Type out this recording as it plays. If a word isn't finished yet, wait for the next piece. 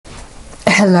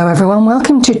Hello everyone,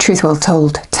 welcome to Truth Well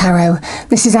Told Tarot.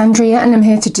 This is Andrea and I'm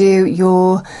here to do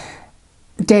your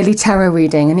daily tarot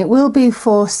reading, and it will be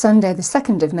for Sunday the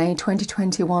 2nd of May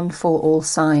 2021 for all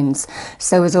signs.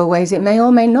 So as always, it may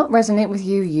or may not resonate with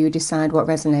you. You decide what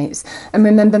resonates. And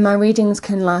remember, my readings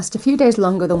can last a few days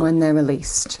longer than when they're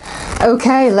released.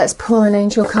 Okay, let's pull an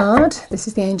angel card. This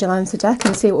is the angel answer deck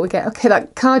and see what we get. Okay,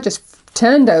 that card just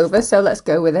turned over, so let's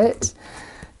go with it.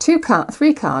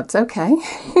 Three cards, okay.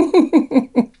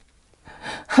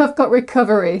 I've got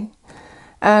recovery.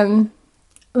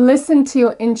 Listen to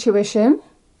your intuition.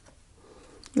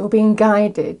 You're being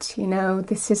guided. You know,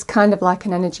 this is kind of like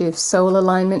an energy of soul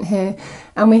alignment here.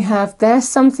 And we have, there's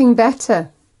something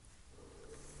better.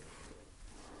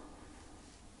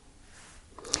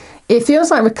 It feels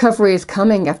like recovery is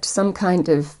coming after some kind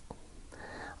of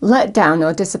letdown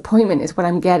or disappointment is what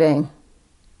I'm getting.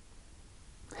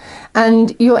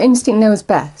 And your instinct knows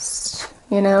best,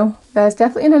 you know. There's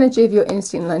definitely an energy of your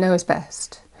instinct that knows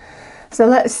best. So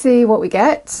let's see what we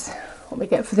get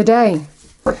for the day.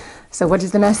 So what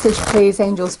is the message, please,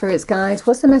 angel, spirits, guides?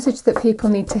 What's the message that people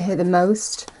need to hear the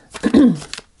most? And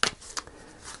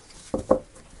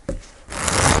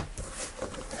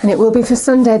it will be for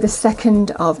Sunday, the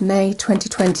 2nd of May,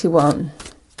 2021.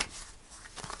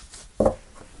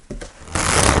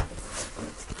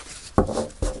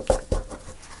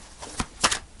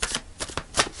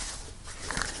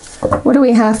 What do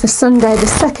we have for Sunday, the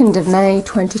 2nd of May,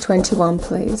 2021,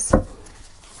 please?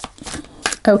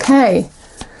 Okay.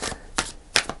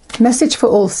 Message for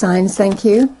all signs, thank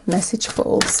you. Message for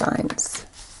all signs.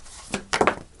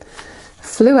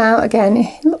 Flew out again.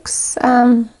 It looks,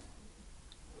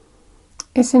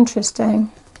 it's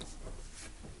interesting.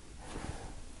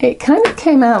 It kind of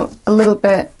came out a little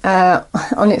bit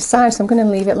on its side, so I'm going to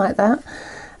leave it like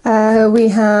that. We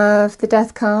have the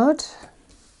Death card.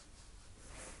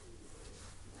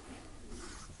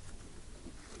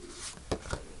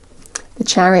 The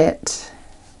Chariot.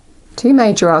 Two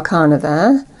major arcana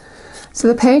there. So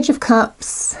the Page of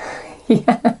Cups.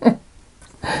 Yeah.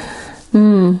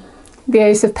 The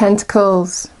Ace of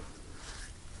Pentacles.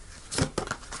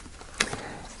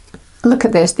 Look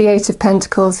at this, the Eight of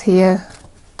Pentacles here.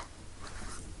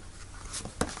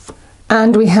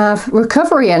 And we have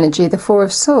recovery energy, the Four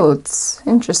of Swords.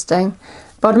 Interesting.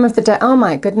 Bottom of the deck. Oh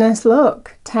my goodness,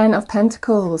 look. 10 of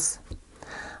Pentacles.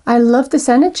 I love this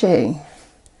energy.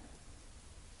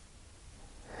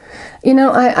 You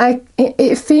know,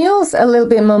 it feels a little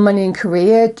bit more money and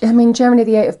career. I mean, generally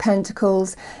the Eight of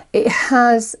Pentacles, it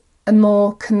has a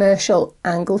more commercial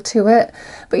angle to it.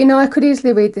 But, you know, I could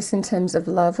easily read this in terms of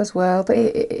love as well. But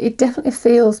it definitely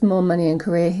feels more money and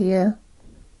career here.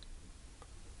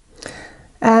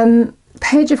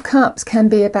 Page of Cups can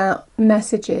be about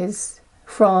messages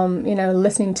from, you know,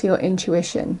 listening to your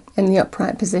intuition in the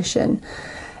upright position.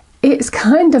 It's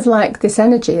kind of like this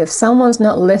energy of someone's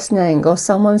not listening or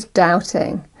someone's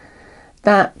doubting.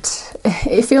 That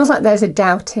it feels like there's a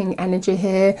doubting energy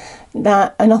here,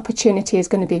 that an opportunity is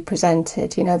going to be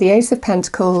presented. You know, the Ace of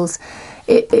Pentacles,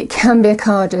 it can be a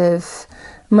card of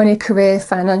money, career,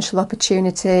 financial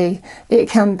opportunity. It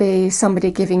can be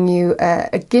somebody giving you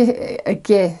a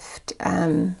gift,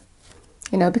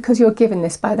 you know, because you're given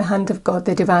this by the hand of God,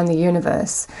 the divine, the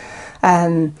universe.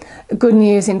 Good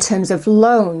news in terms of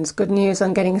loans, good news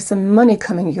on getting some money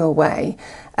coming your way,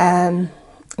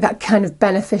 that kind of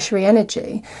beneficiary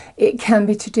energy. It can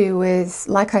be to do with,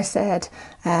 like I said,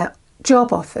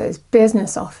 job offers,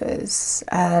 business offers.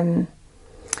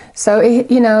 So,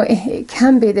 you know, it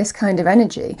can be this kind of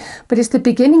energy, but it's the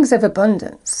beginnings of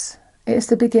abundance. It's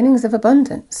the beginnings of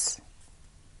abundance.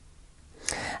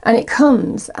 And it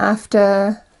comes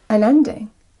after an ending.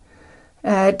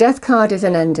 Death card is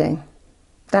an ending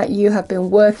that you have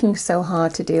been working so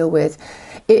hard to deal with.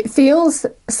 It feels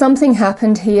something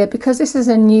happened here because this is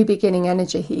a new beginning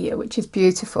energy here, which is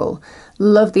beautiful.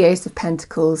 Love the Ace of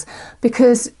Pentacles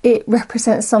because it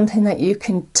represents something that you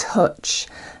can touch,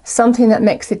 something that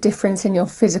makes a difference in your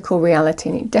physical reality,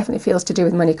 and it definitely feels to do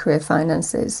with money, career,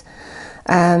 finances.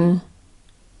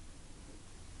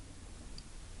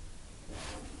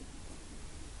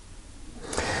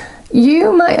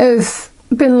 You might have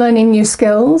been learning new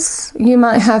skills. You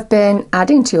might have been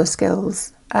adding to your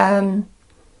skills.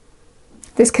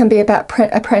 This can be about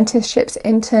apprenticeships,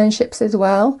 internships as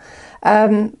well.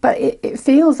 But it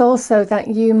feels also that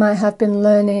you might have been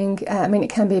learning, I mean, it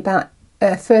can be about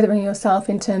furthering yourself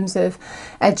in terms of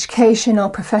education or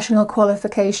professional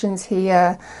qualifications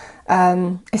here.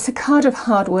 It's a card of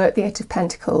hard work, the Eight of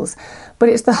Pentacles, but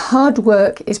it's the hard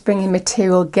work is bringing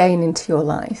material gain into your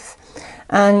life.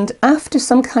 And after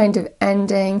some kind of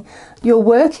ending, you're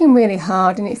working really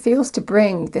hard and it feels to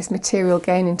bring this material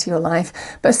gain into your life,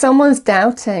 but someone's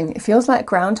doubting. It feels like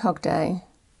Groundhog Day.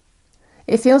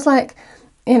 It feels like,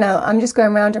 you know, I'm just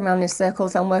going round and round in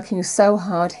circles. I'm working so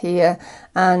hard here,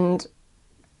 and,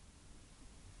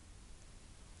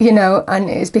 you know, and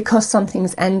it's because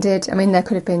something's ended. I mean, there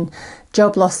could have been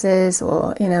job losses,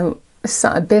 or, you know,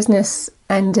 a business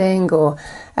ending, or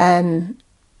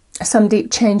some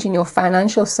deep change in your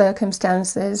financial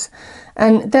circumstances.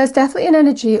 And there's definitely an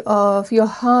energy of your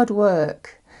hard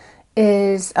work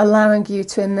is allowing you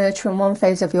to emerge from one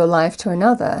phase of your life to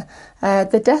another.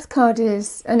 The Death card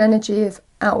is an energy of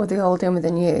out with the old, in with the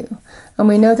new. And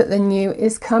we know that the new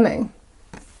is coming.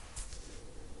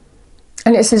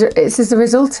 And it's as a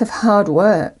result of hard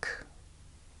work.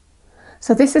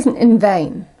 So this isn't in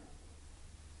vain.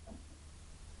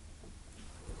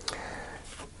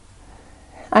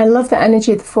 I love the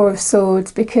energy of the Four of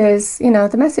Swords, because, you know,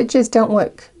 the messages don't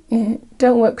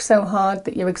work so hard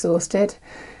that you're exhausted.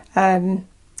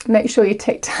 Make sure you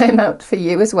take time out for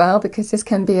you as well, because this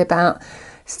can be about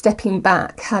stepping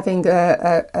back, having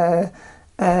a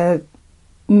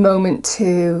moment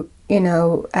to, you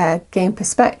know, gain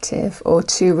perspective, or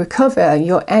to recover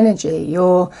your energy,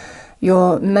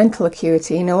 your mental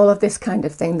acuity, you know, all of this kind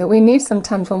of thing that we need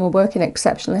sometimes when we're working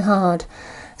exceptionally hard.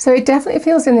 So it definitely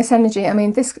feels in this energy. I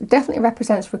mean, this definitely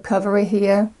represents recovery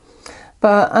here,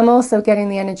 but I'm also getting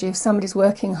the energy of somebody's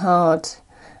working hard.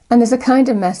 And there's a kind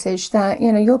of message that,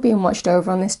 you know, you're being watched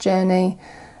over on this journey.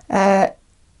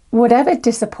 Whatever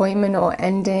disappointment or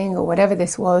ending or whatever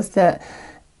this was that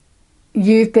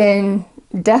you've been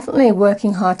definitely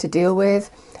working hard to deal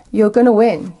with, you're going to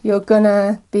win. You're going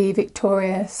to be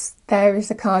victorious. There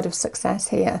is a card of success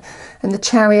here. And the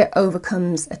Chariot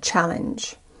overcomes a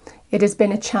challenge. It has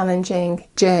been a challenging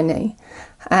journey.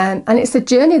 And it's a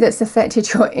journey that's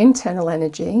affected your internal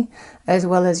energy as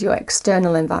well as your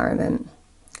external environment,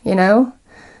 you know.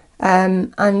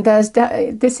 And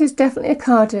this is definitely a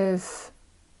card of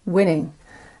winning.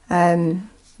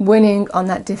 Winning on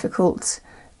that difficult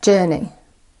journey.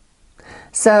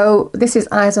 So this is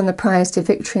eyes on the prize to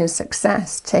victory and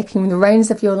success, taking the reins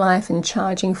of your life and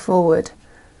charging forward.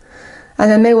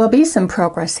 And there may well be some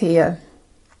progress here,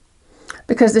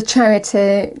 because the Chariot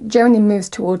generally moves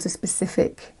towards a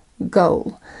specific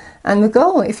goal. And the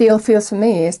goal, it feels for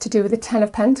me, is to do with the Ten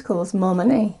of Pentacles, more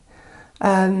money,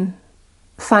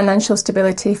 financial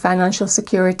stability, financial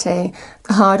security,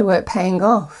 the hard work paying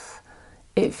off.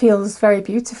 It feels very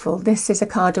beautiful. This is a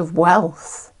card of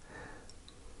wealth.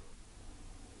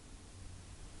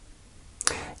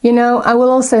 You know, I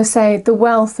will also say the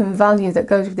wealth and value that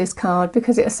goes with this card,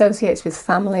 because it associates with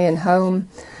family and home.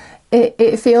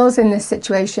 It feels in this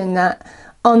situation that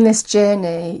on this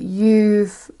journey,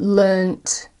 you've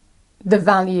learnt the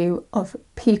value of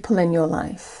people in your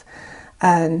life.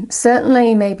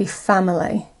 Certainly maybe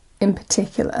family in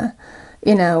particular,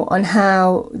 you know, on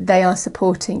how they are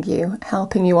supporting you,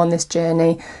 helping you on this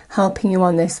journey, helping you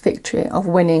on this victory of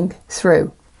winning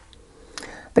through.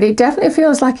 But it definitely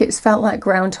feels like it's felt like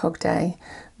Groundhog Day.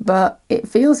 But it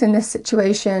feels in this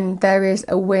situation there is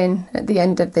a win at the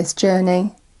end of this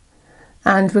journey.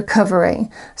 And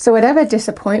recovery. So whatever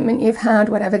disappointment you've had,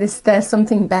 whatever there's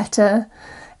something better.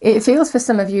 It feels for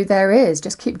some of you there is.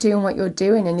 Just keep doing what you're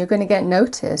doing and you're going to get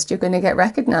noticed. You're going to get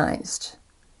recognized.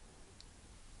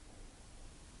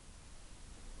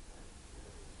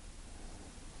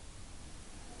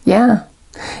 Yeah.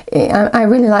 I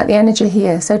really like the energy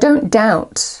here. So don't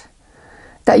doubt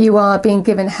that you are being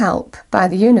given help by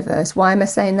the universe. Why am I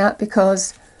saying that?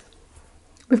 Because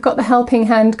we've got the helping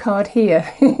hand card here.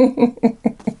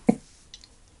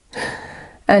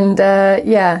 And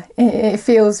yeah, it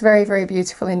feels very, very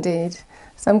beautiful indeed.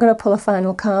 So I'm going to pull a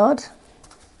final card.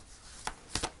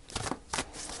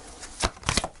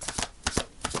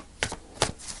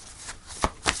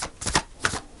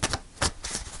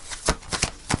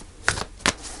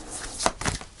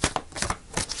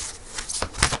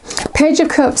 Page of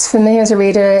Cups for me as a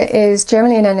reader is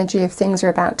generally an energy of things are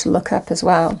about to look up as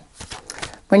well.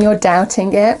 When you're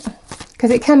doubting it, because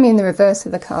it can mean the reverse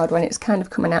of the card when it's kind of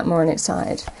coming out more on its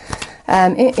side.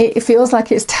 It feels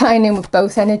like it's tying in with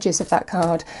both energies of that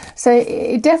card. So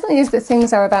it definitely is that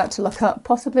things are about to look up,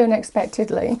 possibly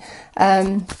unexpectedly.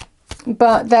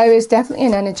 But there is definitely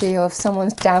an energy of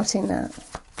someone's doubting that.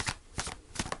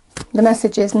 The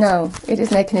message is no, it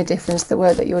is making a difference, the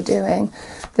work that you're doing,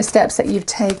 the steps that you've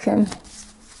taken.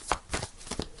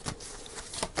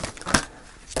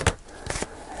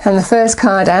 And the first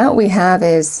card out we have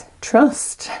is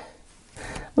Trust.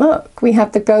 Look, we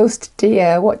have the ghost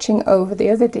deer watching over the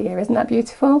other deer. Isn't that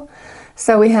beautiful?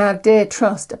 So we have, dear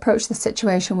trust, approach the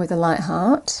situation with a light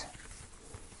heart.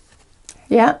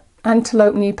 Yeah,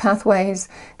 antelope, new pathways.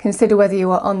 Consider whether you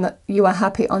are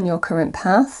happy on your current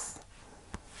path.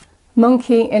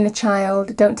 Monkey, inner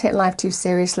child, don't take life too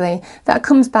seriously. That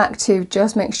comes back to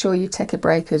just make sure you take a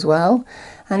break as well.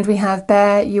 And we have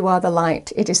bear, you are the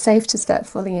light. It is safe to step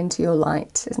fully into your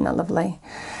light. Isn't that lovely?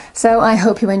 So I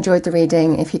hope you enjoyed the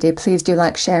reading. If you did, please do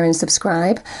like, share and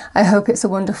subscribe. I hope it's a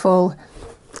wonderful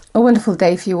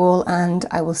day for you all, and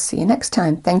I will see you next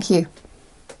time. Thank you.